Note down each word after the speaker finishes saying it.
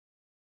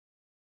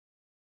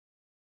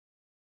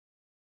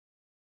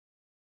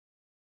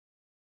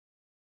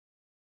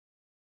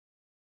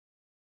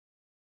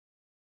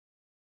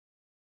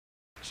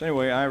So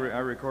anyway, I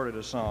recorded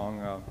a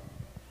song.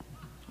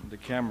 The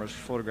cameras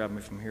photographed me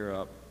from here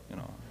up, you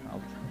know.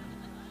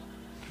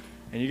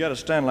 And you got to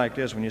stand like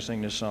this when you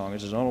sing this song.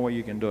 This is the only way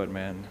you can do it,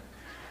 man.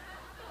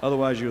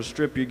 Otherwise, you'll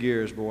strip your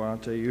gears, boy, I'll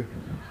tell you.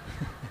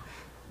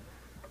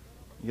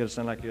 You got to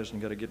stand like this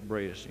and you got to get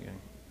braced.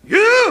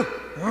 You!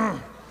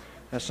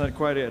 That's not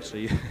quite it,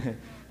 see.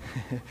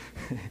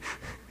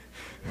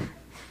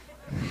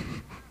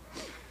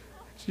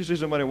 You see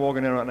somebody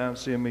walking in right now and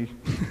seeing me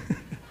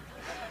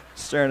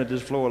staring at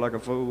this floor like a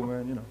fool,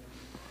 man, you know.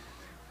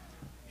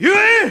 You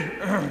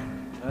ain't!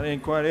 That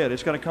ain't quite it.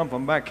 It's got to come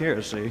from back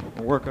here, see,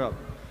 and work up.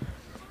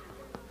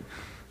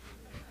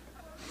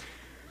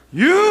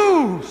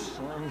 You!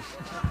 Son.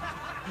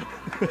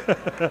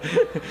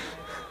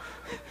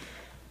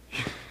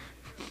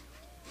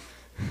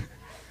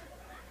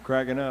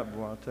 Cracking up,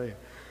 boy, I'll tell you.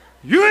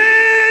 You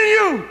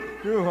ain't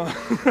you!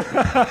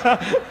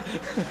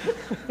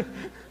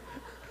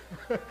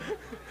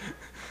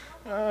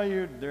 Oh,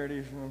 you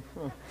dirty.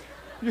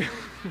 You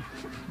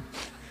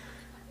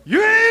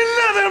ain't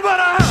nothing but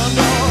a hound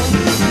dog.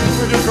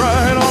 You're just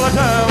crying all the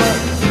time.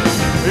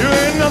 You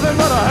ain't nothing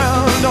but a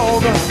hound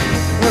dog.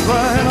 You're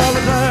crying all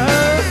the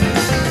time.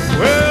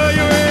 Well,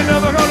 you ain't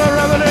never gonna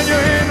rub it and you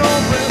ain't no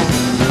friend.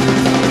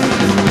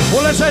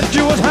 Well, they said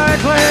you was high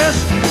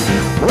class.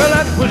 Well,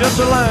 that was just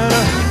a lie.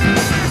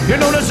 You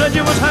know they said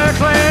you was high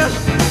class.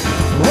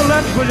 Well,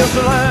 that was just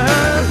a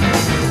lie.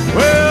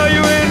 Well,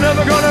 you ain't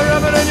never gonna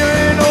rub it and you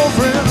ain't no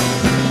friend.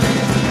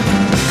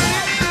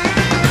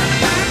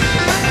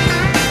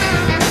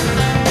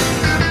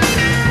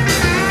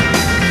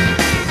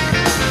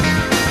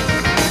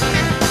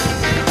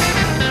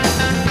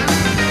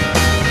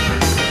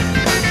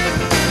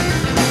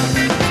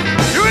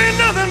 You ain't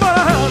nothing but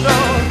a hound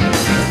dog.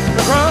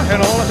 You're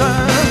crying all the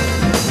time.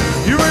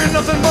 You ain't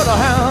nothing but a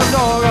hound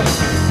dog.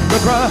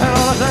 You're crying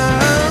all the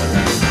time.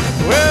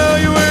 Well,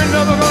 you ain't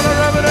never gonna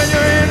rub it and you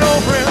ain't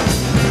no friend.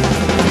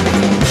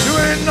 You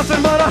ain't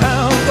nothing but a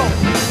hound dog,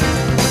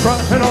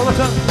 crying all the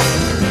time.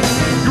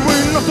 You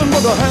ain't nothing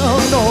but a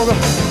hound dog,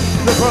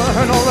 they're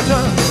crying all the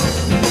time.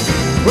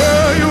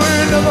 Well, you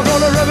ain't never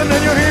gonna rub it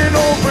and you ain't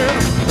no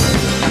friend.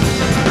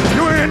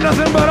 You ain't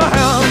nothing but a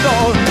hound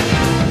dog,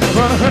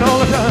 crying all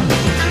the time.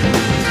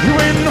 You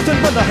ain't nothing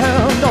but a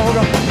hound dog,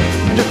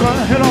 you're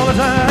crying all the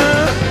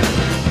time.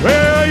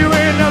 Well, you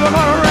ain't never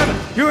gonna rub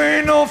it, you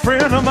ain't no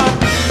friend of mine.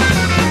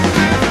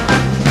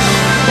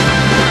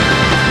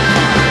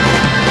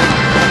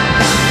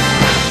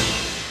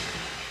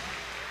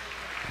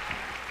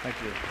 Thank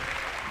you.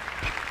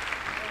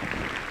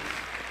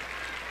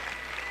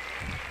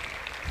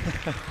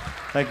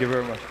 Thank you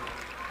very much.